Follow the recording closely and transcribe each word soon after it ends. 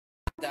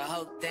The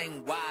whole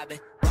thing wobbin',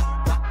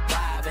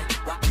 wobbin',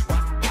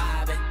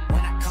 wobbin'.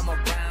 When I come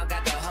around,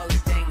 got the whole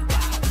thing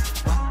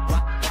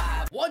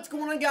wobbin'. What's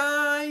going on,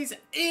 guys?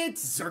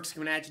 It's Zirksee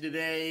coming at you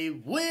today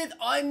with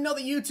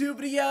another YouTube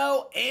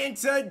video, and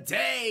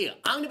today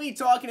I'm going to be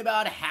talking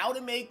about how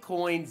to make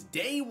coins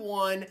day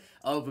one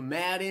of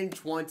Madden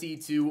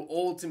 22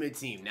 Ultimate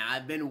Team. Now,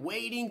 I've been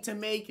waiting to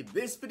make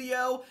this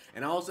video,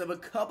 and I also have a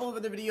couple of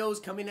other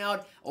videos coming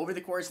out over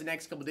the course of the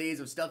next couple days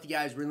of stuff you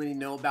guys really need to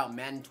know about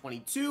Madden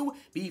 22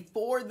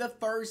 before the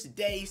first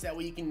day, so that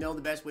way you can know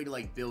the best way to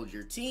like build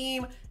your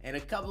team, and a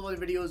couple of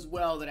other videos as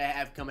well that I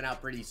have coming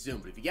out pretty soon.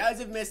 But if you guys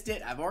have missed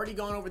it, I've already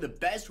gone over the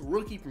best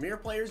rookie premier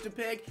players to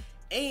pick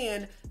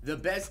and the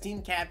best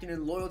team captain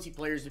and loyalty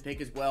players to pick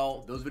as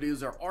well. Those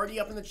videos are already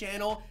up on the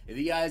channel. If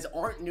you guys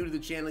aren't new to the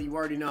channel, you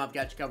already know I've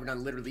got you covered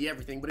on literally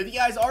everything. But if you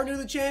guys are new to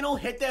the channel,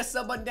 hit that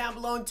sub button down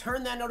below and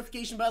turn that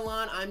notification bell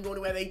on. I'm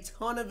going to have a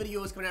ton of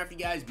videos coming out for you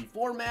guys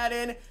before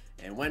Madden,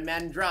 and when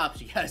Madden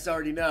drops, you guys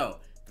already know,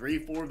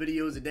 3-4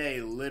 videos a day,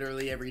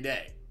 literally every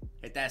day.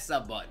 Hit that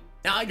sub button.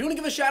 Now, I do want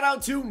to give a shout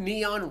out to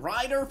Neon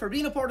Rider for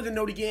being a part of the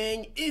Noti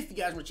Gang. If you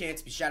guys want a chance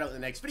to be shout out in the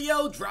next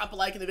video, drop a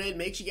like in the vid,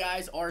 make sure you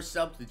guys are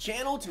subbed to the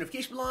channel, turn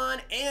notification bell on,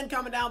 and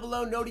comment down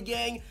below, Noti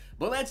Gang.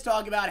 But let's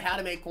talk about how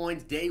to make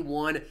coins day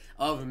one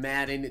of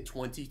Madden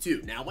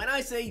 22. Now, when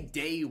I say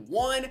day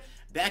one,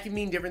 that can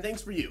mean different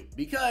things for you,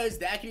 because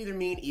that can either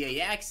mean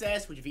EA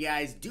Access, which if you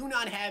guys do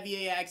not have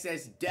EA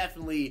Access,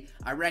 definitely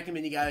I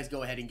recommend you guys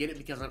go ahead and get it,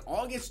 because on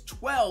August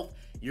 12th,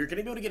 you're going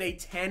to be able to get a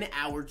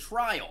 10-hour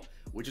trial,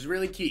 which is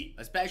really key,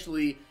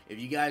 especially if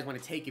you guys want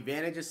to take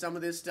advantage of some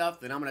of this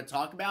stuff that I'm going to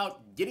talk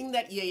about. Getting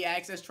that EA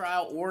Access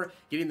trial or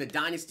getting the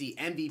Dynasty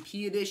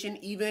MVP edition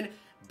even,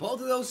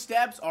 both of those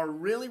steps are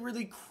really,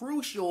 really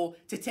crucial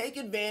to take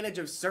advantage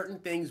of certain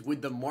things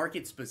with the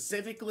market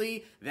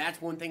specifically.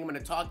 That's one thing I'm going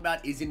to talk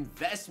about, is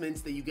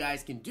investments that you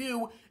guys can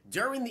do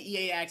during the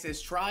EA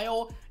Access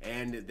trial,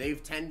 and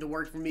they've tended to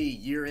work for me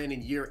year in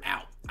and year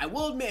out. I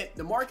will admit,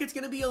 the market's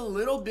going to be a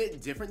little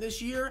bit different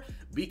this year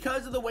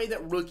because of the way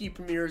that rookie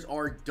premieres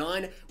are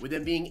done, with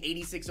them being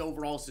 86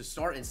 overalls to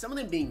start and some of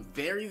them being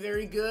very,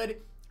 very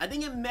good. I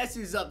think it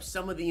messes up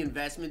some of the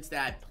investments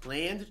that I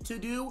planned to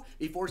do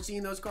before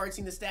seeing those cards,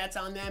 seeing the stats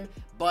on them,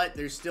 but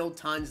there's still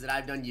tons that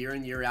I've done year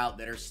in, year out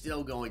that are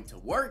still going to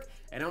work,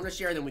 and I want to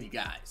share them with you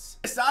guys.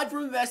 Aside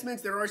from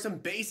investments, there are some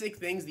basic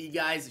things that you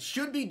guys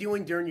should be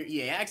doing during your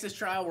EA Access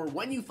trial, or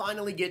when you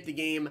finally get the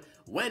game,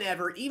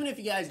 whenever. Even if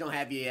you guys don't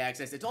have EA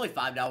Access, it's only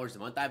 $5 a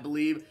month, I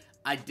believe.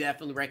 I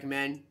definitely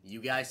recommend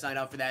you guys sign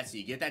up for that so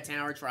you get that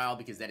 10-hour trial,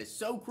 because that is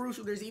so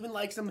crucial. There's even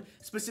like some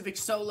specific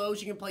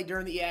solos you can play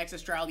during the EA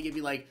Access trial to give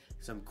you like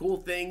some cool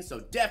things,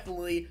 so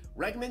definitely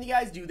recommend you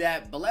guys do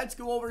that. But let's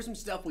go over some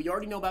stuff we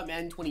already know about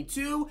Madden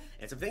 22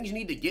 and some things you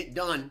need to get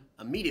done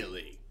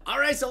immediately.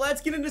 Alright, so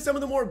let's get into some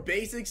of the more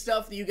basic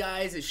stuff that you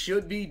guys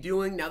should be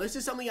doing. Now, this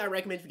is something I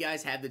recommend if you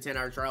guys have the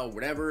 10-hour trial or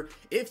whatever.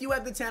 If you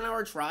have the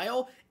 10-hour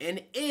trial,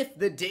 and if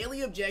the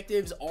daily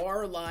objectives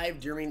are live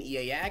during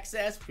EA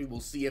Access, we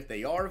will see if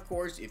they are, of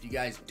course. If you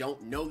guys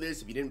don't know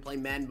this, if you didn't play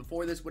Madden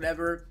before this,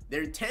 whatever,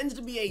 there tends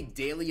to be a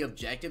daily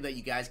objective that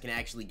you guys can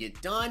actually get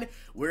done,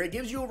 where it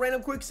gives you a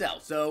random quick sell.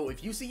 So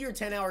if you see your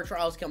 10-hour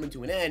trials coming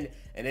to an end,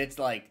 and it's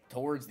like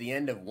towards the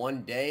end of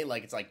one day,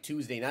 like it's like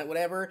Tuesday night,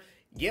 whatever,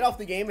 get off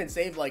the game and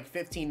save like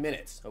 15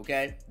 minutes,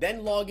 okay?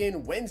 Then log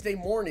in Wednesday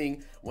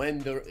morning when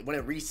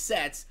it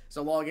resets.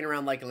 So log in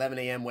around like 11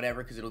 a.m.,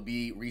 whatever, because it'll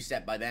be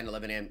reset by then,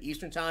 11 a.m.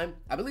 Eastern time.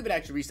 I believe it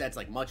actually resets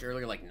like much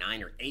earlier, like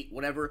 9 or 8,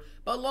 whatever.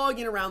 But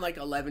log in around like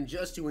 11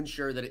 just to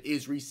ensure that it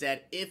is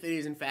reset, if it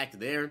is in fact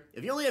there.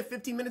 If you only have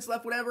 15 minutes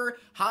left, whatever,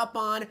 hop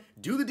on,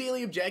 do the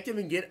daily objective,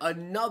 and get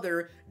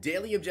another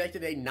daily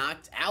objective they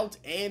knocked out,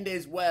 and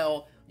as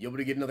well, you'll be able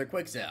to get another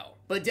quick sell.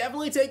 But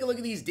definitely take a look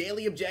at these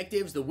daily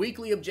objectives, the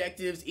weekly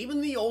objectives, even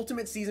the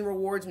ultimate season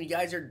rewards when you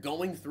guys are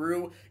going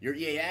through your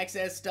EA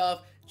Access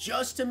stuff,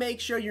 just to make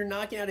sure you're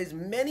knocking out as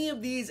many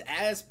of these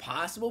as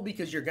possible,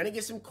 because you're going to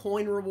get some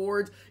coin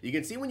rewards. You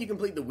can see when you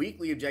complete the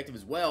weekly objective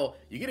as well,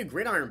 you get a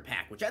gridiron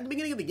pack, which at the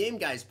beginning of the game,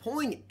 guys,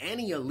 pulling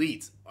any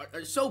elites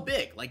are so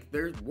big. Like,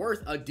 they're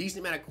worth a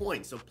decent amount of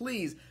coins. So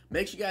please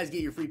make sure you guys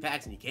get your free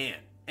packs when you can.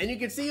 And you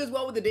can see as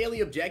well with the daily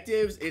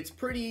objectives, it's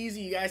pretty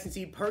easy. You guys can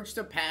see purchase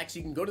a pack, so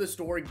you can go to the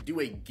store, do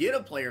a get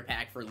a player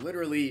pack for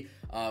literally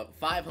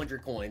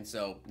 500 coins,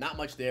 so not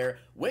much there.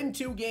 Win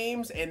 2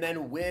 games and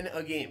then win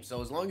a game.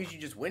 So as long as you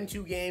just win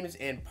 2 games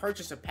and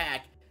purchase a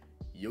pack,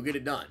 you'll get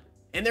it done.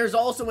 And there's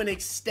also an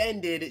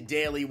extended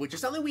daily, which is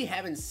something we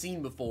haven't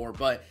seen before,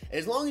 but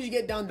as long as you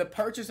get done to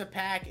purchase a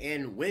pack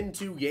and win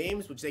 2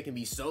 games, which they can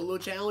be solo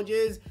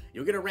challenges,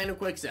 you'll get a random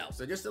quick sell.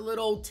 So just a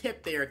little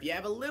tip there. If you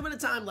have a little bit of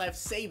time left,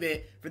 save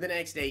it for the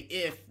next day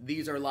if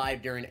these are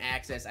live during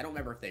Access. I don't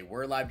remember if they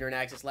were live during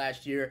Access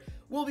last year.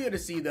 We'll be able to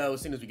see those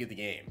as soon as we get the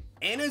game.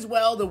 And as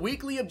well, the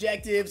weekly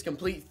objectives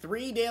complete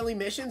 3 daily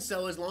missions,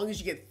 so as long as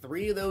you get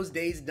 3 of those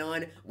days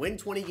done, win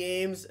 20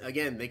 games,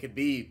 again, they could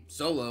be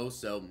solo,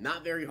 so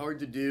not very hard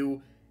to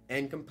do.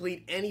 and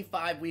complete any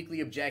 5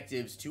 weekly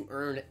objectives to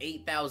earn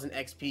 8,000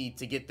 XP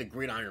to get the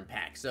Gridiron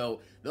pack.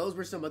 So those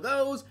were some of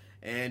those,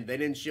 and they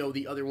didn't show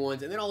the other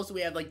ones. And then also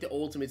we have like the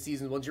Ultimate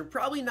Season ones. You're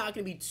probably not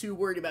going to be too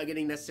worried about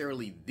getting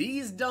necessarily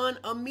these done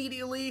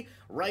immediately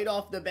right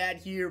off the bat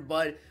here,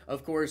 but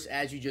of course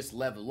as you just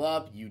level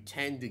up, you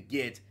tend to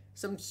get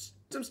some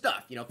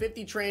stuff, you know,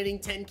 50 training,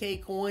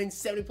 10k coins,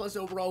 70 plus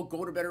overall,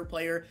 gold or better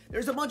player.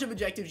 There's a bunch of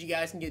objectives you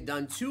guys can get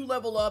done to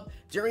level up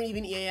during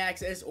even EA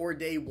Access or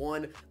day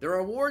one. The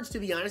rewards, to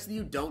be honest with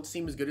you, don't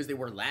seem as good as they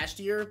were last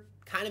year.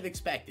 Kind of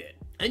expected.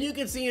 And you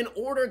can see in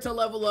order to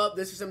level up,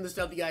 this is some of the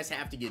stuff you guys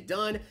have to get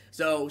done.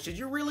 So should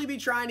you really be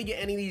trying to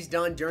get any of these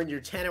done during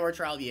your 10-hour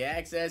trial of EA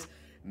Access?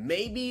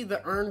 Maybe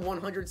the earn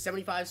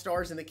 175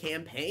 stars in the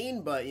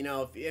campaign, but you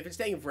know, if it's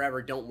taking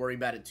forever, don't worry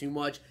about it too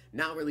much.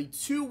 Not really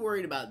too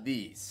worried about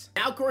these.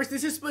 Now, of course,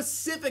 this is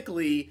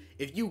specifically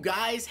if you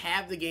guys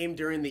have the game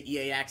during the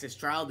EA Access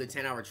trial, the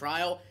 10-hour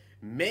trial,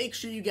 make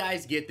sure you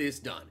guys get this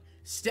done.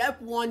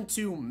 Step 1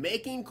 to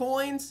making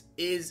coins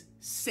is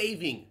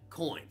saving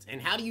coins.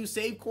 And how do you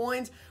save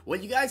coins?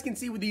 What you guys can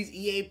see with these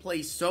EA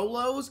Play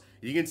solos,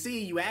 you can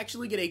see you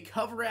actually get a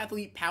cover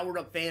athlete powered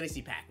up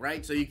fantasy pack,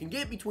 right? So you can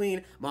get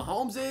between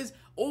Mahomes's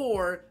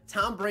or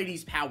Tom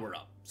Brady's power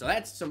up. So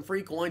that's some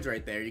free coins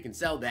right there. You can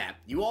sell that.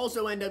 You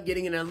also end up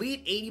getting an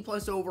elite 80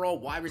 plus overall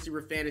wide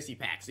receiver fantasy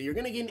pack. So you're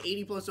going to get an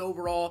 80 plus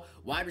overall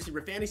wide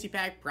receiver fantasy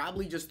pack,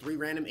 probably just 3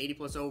 random 80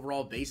 plus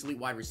overall base elite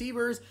wide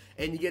receivers,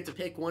 and you get to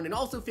pick one, and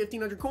also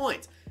 1,500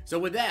 coins. So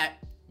with that,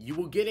 you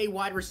will get a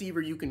wide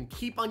receiver you can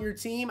keep on your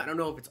team. I don't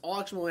know if it's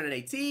auctionable in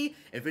NAT.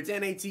 If it's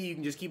NAT, you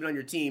can just keep it on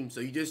your team.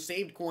 So you just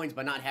saved coins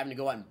by not having to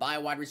go out and buy a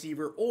wide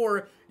receiver,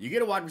 or you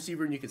get a wide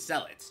receiver and you can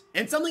sell it.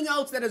 And something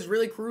else that is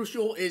really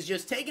crucial is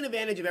just taking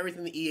advantage of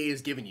everything the EA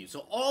has given you.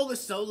 So all the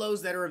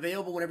solos that are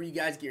available whenever you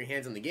guys get your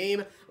hands on the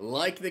game,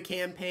 like the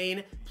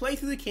campaign, play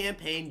through the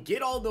campaign,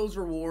 get all those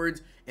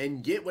rewards,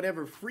 and get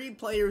whatever free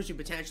players you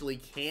potentially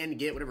can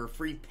get, whatever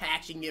free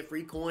packs you can get,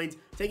 free coins.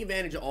 Take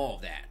advantage of all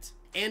of that.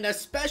 And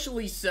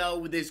especially so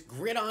with this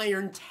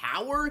Gridiron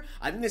Tower,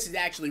 I think this is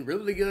actually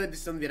really good. This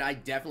is something that I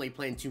definitely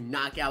plan to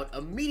knock out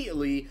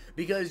immediately,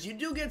 because you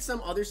do get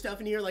some other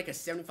stuff in here, like a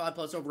 75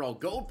 plus overall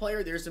gold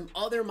player. There's some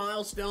other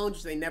milestones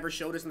which they never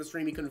showed us in the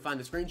stream. You couldn't find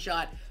the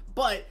screenshot.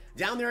 But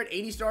down there at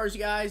 80 stars, you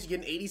guys, you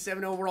get an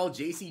 87 overall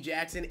JC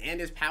Jackson and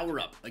his power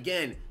up.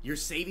 Again, you're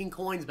saving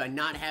coins by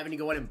not having to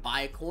go out and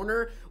buy a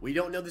corner. We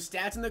don't know the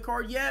stats in the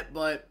card yet,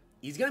 but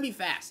he's going to be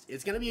fast.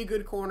 It's going to be a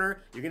good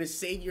corner. You're going to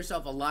save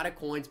yourself a lot of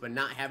coins by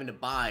not having to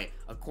buy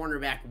a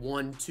cornerback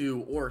 1,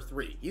 2, or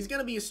 3. He's going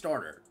to be a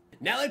starter.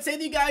 Now, let's say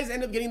that you guys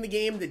end up getting the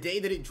game the day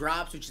that it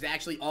drops, which is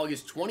actually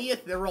August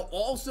 20th. There will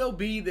also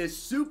be this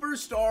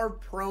Superstar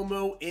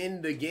promo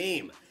in the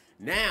game.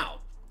 Now,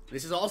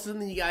 this is also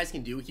something you guys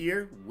can do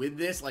here with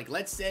this. Like,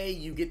 let's say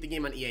you get the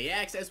game on EA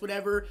Access,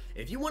 whatever.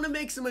 If you want to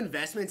make some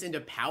investments into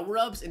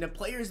power-ups, into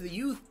players that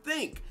you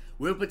think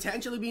will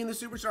potentially be in the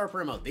Superstar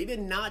promo. They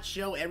did not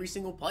show every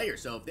single player.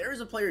 So if there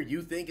is a player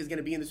you think is going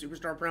to be in the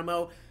Superstar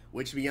promo,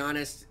 which to be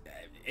honest,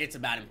 it's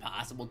about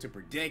impossible to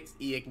predict.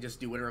 EA can just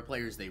do whatever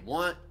players they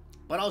want.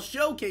 But I'll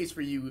showcase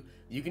for you,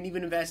 you can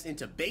even invest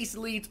into base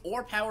elites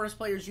or power-ups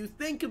players you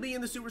think could be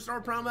in the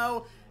Superstar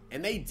promo.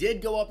 And they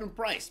did go up in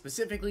price.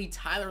 Specifically,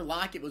 Tyler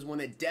Lockett was one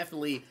that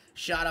definitely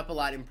shot up a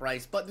lot in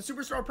price. But the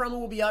Superstar promo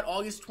will be out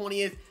August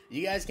 20th.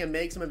 You guys can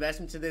make some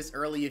investment to this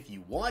early if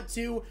you want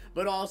to.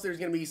 But also, there's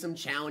going to be some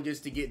challenges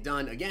to get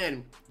done.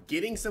 Again,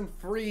 getting some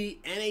free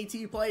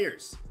NAT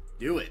players.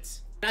 Do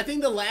it. And I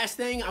think the last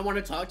thing I want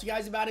to talk to you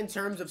guys about in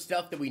terms of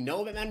stuff that we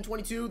know about Madden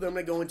 22, that I'm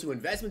going to go into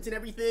investments and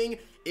everything,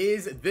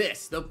 is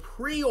this, the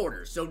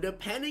pre-order. So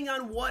depending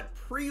on what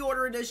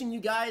pre-order edition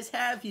you guys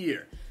have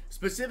here,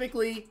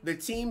 specifically the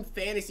team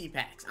fantasy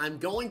packs, I'm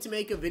going to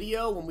make a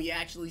video when we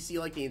actually see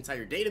like the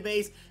entire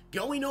database,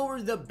 going over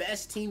the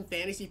best team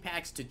fantasy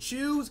packs to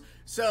choose,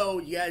 so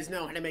you guys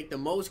know how to make the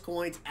most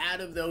coins out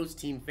of those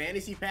team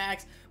fantasy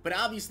packs. But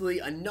obviously,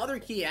 another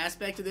key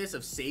aspect of this,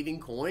 of saving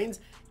coins,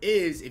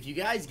 is if you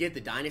guys get the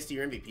Dynasty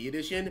or MVP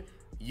edition,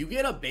 you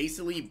get a base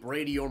elite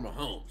Brady or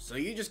Mahomes. So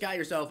you just got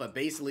yourself a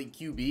base elite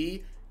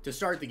QB to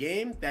start the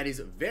game. That is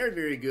very,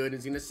 very good, and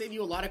it's going to save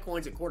you a lot of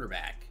coins at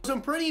quarterback.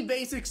 Some pretty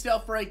basic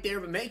stuff right there,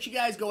 but make sure you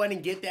guys go ahead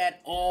and get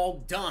that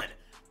all done.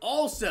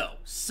 Also,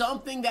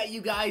 something that you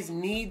guys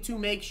need to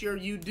make sure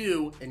you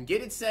do and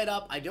get it set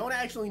up. I don't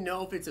actually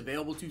know if it's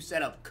available to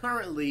set up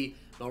currently,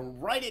 but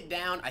write it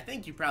down. I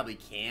think you probably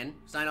can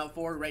sign up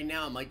for it right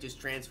now. I might just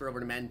transfer over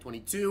to Madden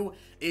 22,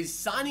 is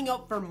signing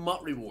up for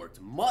MUT Rewards,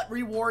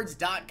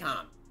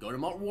 mutrewards.com. Go to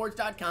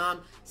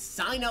mutrewards.com,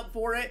 sign up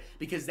for it,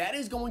 because that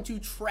is going to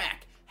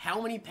track how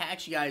many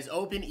packs you guys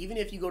open. Even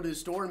if you go to the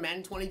store in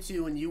Madden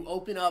 22 and you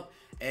open up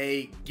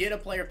get a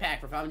player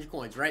pack for 500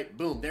 coins, right?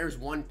 Boom, there's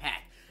one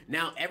pack.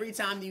 Now, every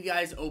time you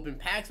guys open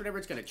packs, whatever,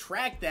 it's going to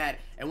track that.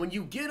 And when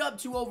you get up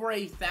to over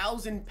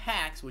 1,000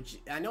 packs, which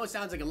I know it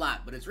sounds like a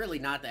lot, but it's really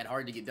not that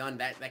hard to get done.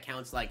 That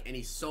counts like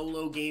any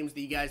solo games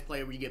that you guys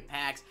play where you get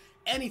packs.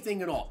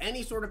 anything at all,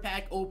 any sort of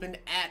pack opened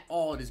at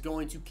all, it is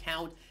going to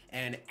count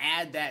and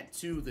add that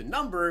to the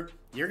number.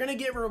 You're gonna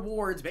get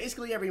rewards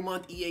basically every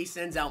month. EA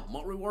sends out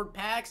reward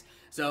packs,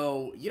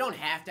 so you don't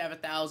have to have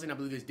 1,000. I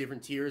believe there's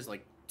different tiers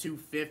like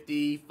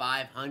 250,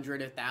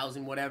 500,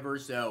 1,000, whatever.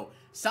 So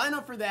sign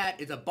up for that.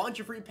 It's a bunch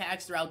of free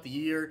packs throughout the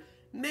year.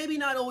 Maybe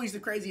not always the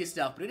craziest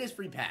stuff, but it is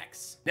free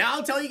packs. Now,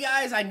 I'll tell you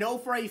guys, I know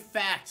for a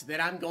fact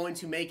that I'm going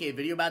to make a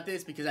video about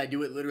this because I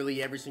do it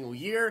literally every single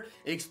year,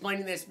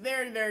 explaining this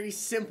very, very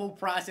simple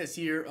process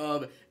here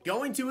of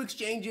going to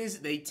exchanges.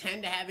 They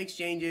tend to have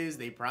exchanges.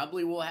 They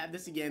probably will have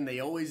this again.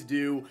 They always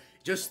do.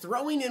 Just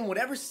throwing in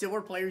whatever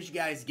silver players you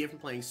guys get from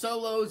playing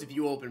solos, if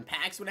you open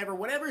packs,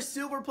 whatever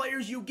silver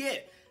players you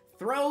get,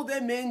 throw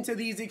them into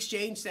these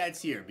exchange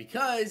sets here,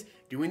 because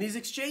doing these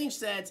exchange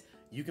sets,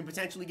 you can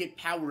potentially get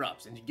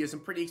power-ups and you get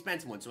some pretty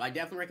expensive ones. So I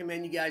definitely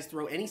recommend you guys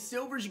throw any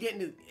silvers you get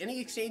into any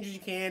exchanges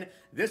you can.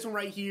 This one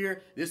right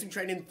here, this one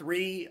trade in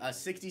 3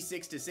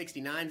 66 to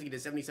 69s to get to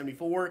 70,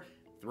 74.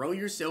 Throw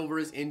your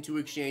silvers into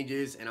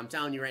exchanges, and I'm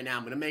telling you right now,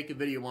 I'm going to make a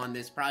video on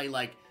this probably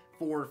like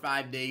 4 or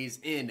 5 days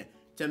in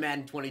to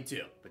Madden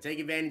 22. But take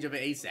advantage of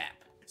it ASAP.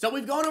 So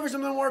we've gone over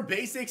some of the more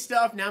basic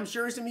stuff. Now I'm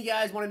sure some of you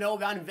guys want to know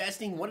about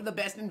investing. What are the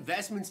best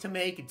investments to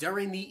make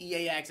during the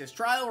EA Access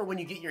trial or when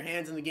you get your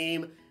hands in the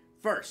game?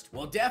 First,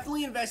 well,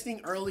 definitely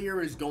investing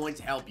earlier is going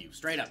to help you.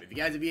 Straight up. If you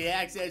guys have EA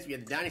Access, if you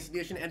have the Dynasty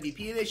Edition,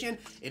 MVP Edition,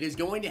 it is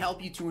going to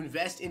help you to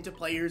invest into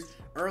players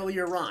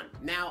earlier on.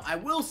 Now, I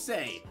will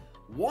say,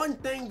 one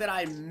thing that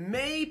I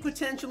may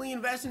potentially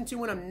invest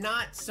into, and I'm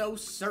not so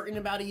certain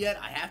about it yet,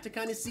 I have to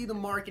kind of see the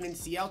market and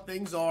see how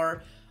things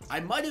are. I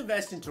might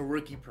invest into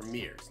rookie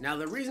premieres. Now,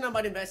 the reason I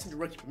might invest into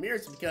rookie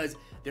premieres is because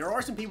there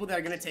are some people that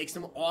are going to take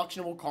some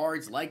auctionable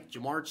cards like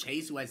Jamar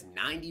Chase, who has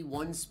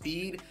 91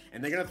 speed,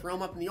 and they're going to throw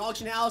them up in the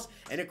auction house.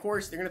 And of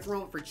course, they're going to throw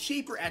them up for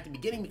cheaper at the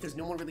beginning because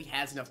no one really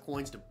has enough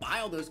coins to buy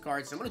all those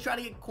cards. So I'm going to try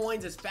to get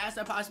coins as fast as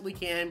I possibly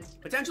can,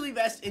 potentially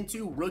invest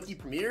into rookie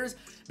premieres,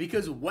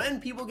 because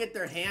when people get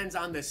their hands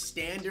on the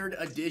standard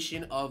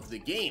edition of the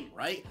game,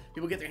 right?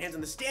 People get their hands on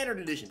the standard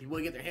edition, people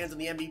get their hands on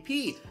the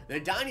MVP, the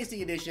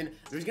Dynasty Edition,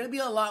 there's going to be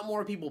a lot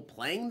more people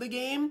playing the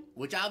game,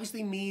 which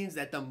obviously means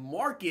that the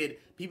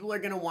market, people are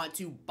going to want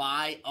to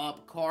buy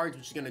up cards,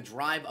 which is going to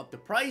drive up the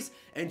price.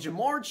 And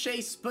Jamar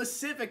Chase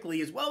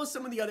specifically, as well as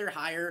some of the other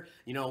higher,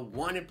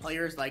 wanted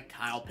players like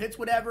Kyle Pitts,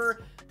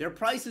 whatever, their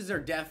prices are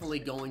definitely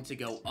going to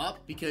go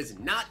up because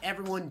not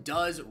everyone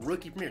does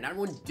Rookie Premiere. Not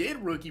everyone did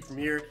Rookie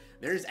Premiere.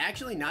 There's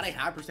actually not a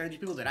high percentage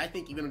of people that I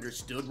think even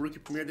understood Rookie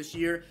Premiere this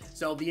year.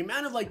 So the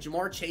amount of like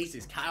Jamar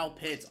Chases, Kyle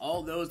Pitts,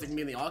 all those that can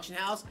be in the auction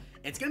house,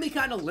 it's going to be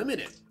kind of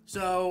limited.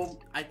 So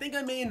I think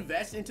I may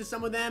invest into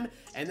some of them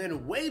and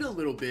then wait a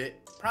little bit,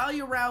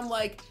 probably around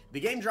like the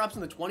game drops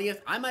on the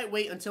 20th. I might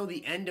wait until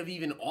the end of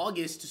even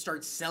August to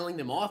start selling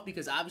them off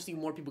because obviously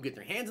more people get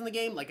their hands on the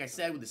game. Like I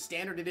said, with the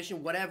standard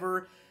edition,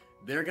 whatever,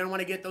 they're going to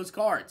want to get those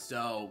cards.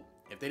 So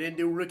if they didn't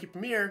do Rookie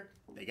Premiere,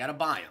 they got to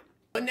buy them.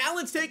 But now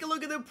let's take a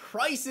look at the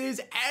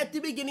prices at the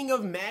beginning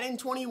of Madden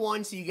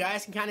 21 so you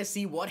guys can kind of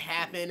see what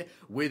happened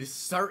with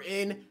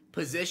certain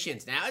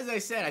positions. Now, as I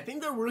said, I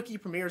think the rookie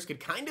premieres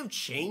could kind of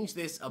change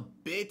this a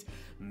bit.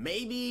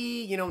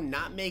 Maybe,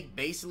 not make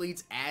base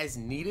elites as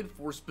needed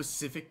for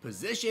specific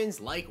positions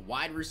like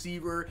wide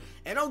receiver,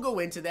 and I'll go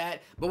into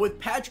that. But with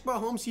Patrick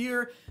Mahomes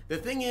here, the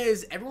thing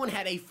is, everyone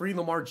had a free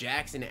Lamar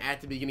Jackson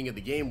at the beginning of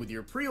the game with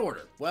your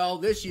pre-order. Well,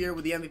 this year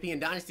with the MVP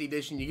and Dynasty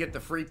Edition, you get the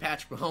free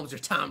Patrick Mahomes or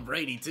Tom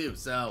Brady too.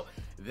 So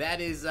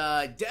that is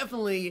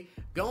definitely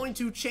going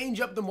to change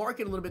up the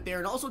market a little bit there,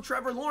 and also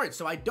Trevor Lawrence.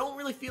 So I don't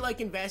really feel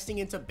like investing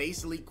into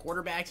base elite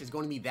quarterbacks is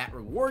going to be that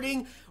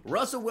rewarding.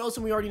 Russell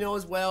Wilson, we already know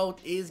as well,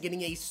 is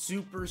getting a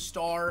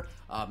superstar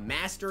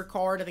master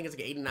card. I think it's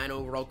like an 89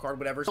 overall card,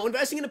 whatever. So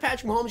investing into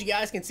Patrick Mahomes, you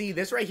guys can see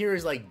this right here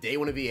is like day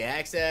one of EA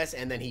Access,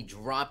 and then he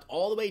dropped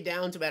all the way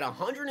down to about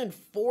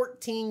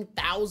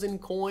 114,000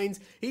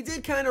 coins. He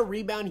did kind of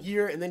rebound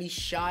here, and then he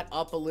shot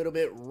up a little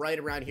bit right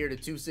around here to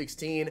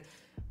 216,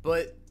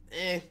 but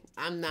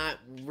I'm not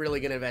really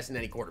going to invest in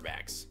any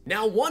quarterbacks.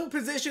 Now, one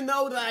position,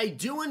 though, that I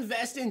do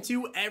invest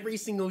into every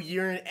single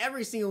year, and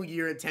every single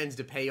year it tends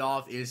to pay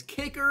off, is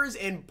kickers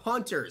and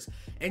punters,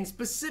 and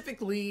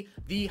specifically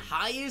the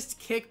highest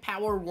kick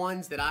power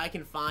ones that I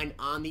can find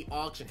on the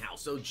auction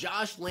house. So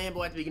Josh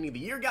Lambo at the beginning of the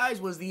year, guys,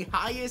 was the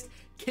highest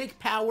kick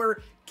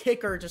power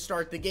kicker to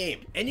start the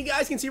game. And you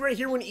guys can see right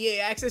here when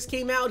EA Access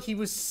came out, he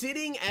was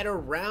sitting at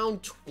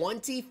around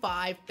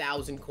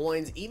 25,000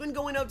 coins, even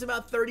going up to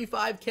about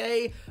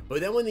 35K. But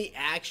then when the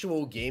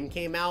actual game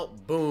came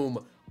out,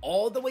 boom,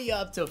 all the way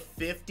up to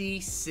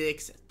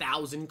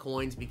 56,000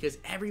 coins, because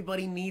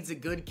everybody needs a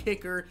good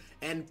kicker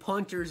and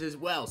punters as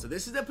well. So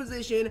this is a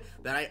position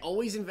that I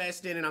always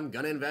invest in, and I'm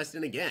gonna invest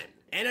in again.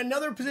 And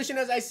another position,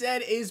 as I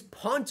said, is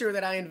punter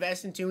that I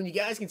invest into. And you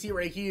guys can see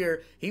right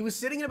here, he was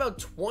sitting at about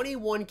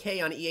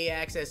 21K on EA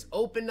Access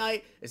open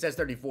night. It says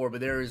 34, but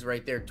there is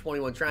right there,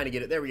 21, trying to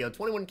get it. There we go,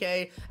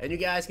 21K. And you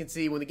guys can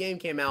see when the game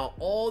came out,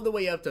 all the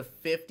way up to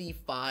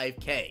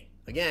 55K.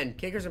 Again,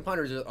 kickers and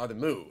punters are the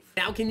move.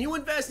 Now, can you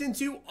invest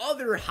into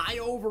other high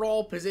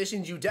overall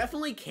positions? You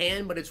definitely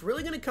can, but it's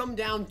really going to come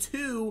down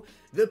to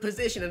the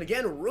position. And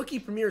again, rookie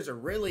premieres are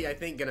really, I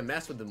think, going to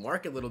mess with the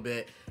market a little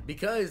bit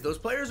because those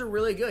players are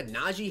really good.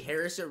 Najee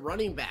Harris at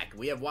running back.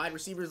 We have wide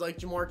receivers like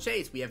Jamar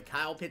Chase. We have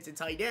Kyle Pitts at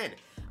tight end.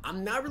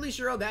 I'm not really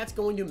sure how that's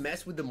going to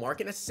mess with the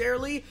market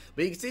necessarily,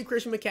 but you can see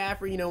Christian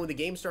McCaffrey, when the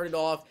game started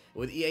off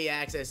with EA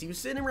Access, he was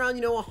sitting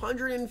around,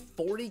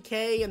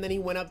 140K, and then he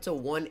went up to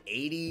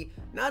 180.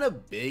 Not a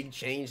big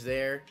change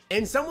there.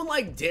 And someone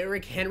like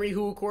Derrick Henry,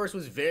 who of course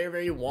was very,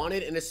 very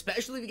wanted, and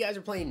especially if you guys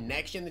are playing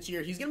next gen this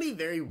year, he's going to be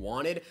very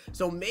wanted.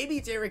 So maybe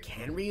Derrick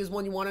Henry is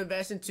one you want to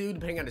invest into,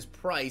 depending on his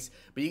price.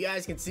 But you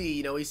guys can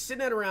see, he's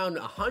sitting at around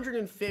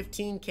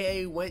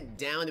 115K, went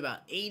down to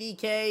about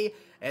 80K,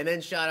 and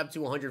then shot up to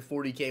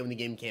 140K when the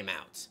game came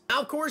out.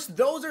 Now, of course,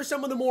 those are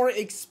some of the more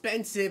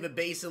expensive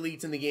base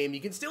elites in the game.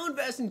 You can still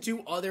invest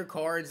into other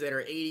cards that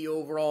are 80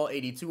 overall,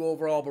 82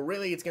 overall, but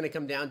really it's going to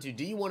come down to,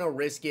 do you want to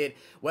risk it?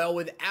 Well,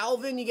 with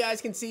Alvin, you guys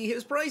can see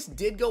his price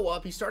did go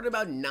up. He started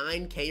about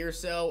 9K or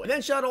so, and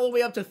then shot all the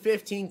way up to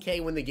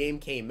 15K when the game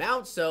came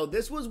out. So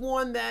this was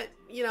one that,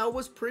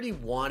 was pretty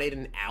wanted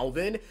in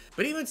Alvin.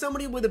 But even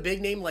somebody with a big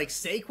name like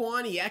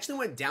Saquon, he actually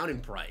went down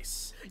in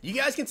price. You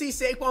guys can see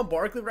Saquon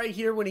Barkley right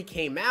here when he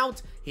came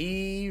out.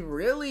 He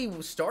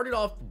really started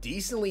off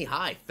decently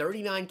high,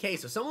 39K.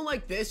 So someone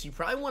like this, you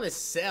probably want to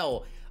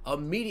sell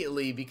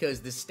immediately because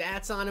the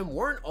stats on him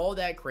weren't all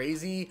that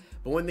crazy.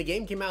 But when the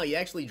game came out, he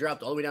actually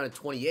dropped all the way down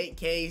to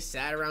 28K,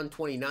 sat around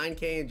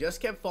 29K, and just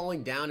kept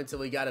falling down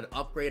until he got an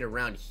upgrade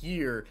around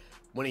here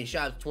when he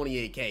shot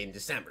 28K in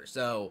December.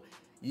 So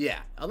yeah,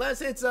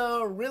 unless it's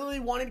a really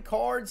wanted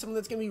card, something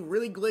that's going to be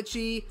really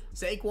glitchy.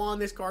 Saquon,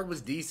 this card was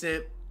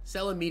decent.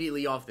 Sell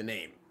immediately off the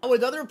name.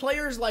 With other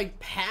players like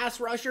pass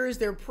rushers,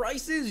 their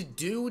prices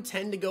do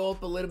tend to go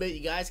up a little bit.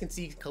 You guys can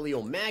see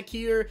Khalil Mack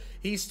here.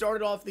 He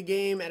started off the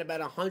game at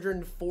about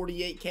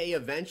 148K,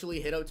 eventually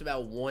hit up to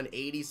about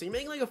 180. So you're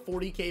making like a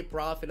 40K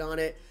profit on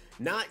it.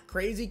 Not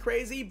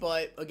crazy,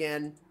 but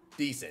again,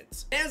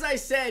 decent. As I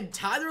said,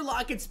 Tyler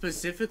Lockett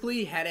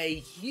specifically had a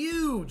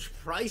huge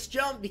price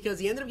jump because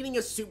he ended up getting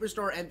a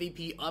superstar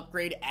MVP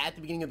upgrade at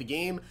the beginning of the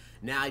game.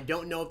 Now, I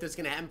don't know if this is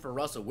going to happen for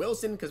Russell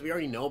Wilson because we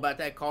already know about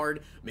that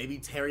card. Maybe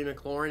Terry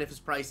McLaurin if his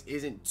price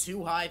isn't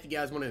too high. If you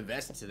guys want to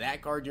invest into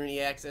that card during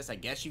the access, I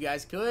guess you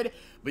guys could.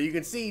 But you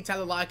can see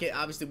Tyler Lockett,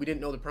 obviously we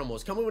didn't know the promo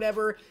was coming,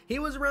 whatever. He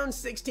was around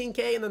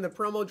 16K and then the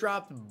promo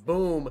dropped,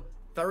 boom,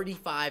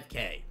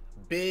 35K.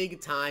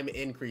 Big time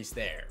increase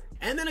there.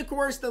 And then, of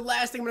course, the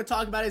last thing I'm going to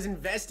talk about is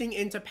investing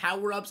into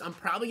power-ups. I'm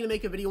probably going to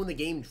make a video when the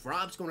game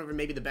drops, going over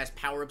maybe the best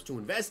power-ups to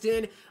invest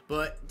in,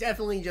 but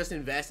definitely just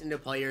invest into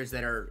players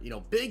that are,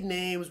 big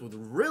names with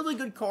really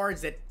good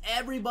cards that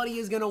everybody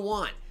is going to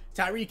want.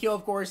 Tyreek Hill,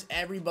 of course,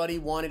 everybody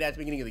wanted at the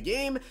beginning of the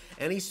game,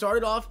 and he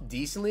started off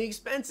decently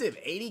expensive,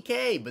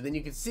 80K, but then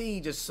you can see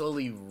just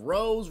slowly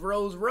rose,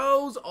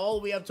 all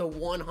the way up to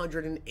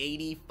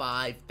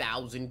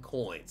 185,000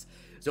 coins.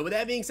 So with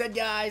that being said,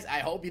 guys, I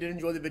hope you did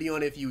enjoy the video,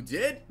 and if you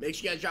did, make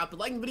sure you guys drop a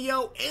like in the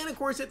video, and of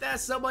course hit that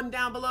sub button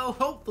down below.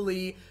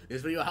 Hopefully,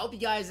 this video will help you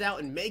guys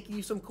out and make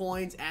you some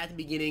coins at the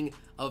beginning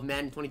of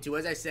Madden 22.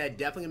 As I said,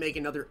 definitely make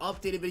another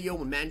updated video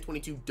when Madden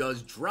 22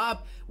 does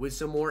drop with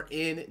some more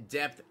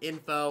in-depth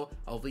info.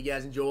 Hopefully you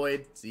guys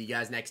enjoyed. See you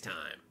guys next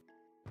time.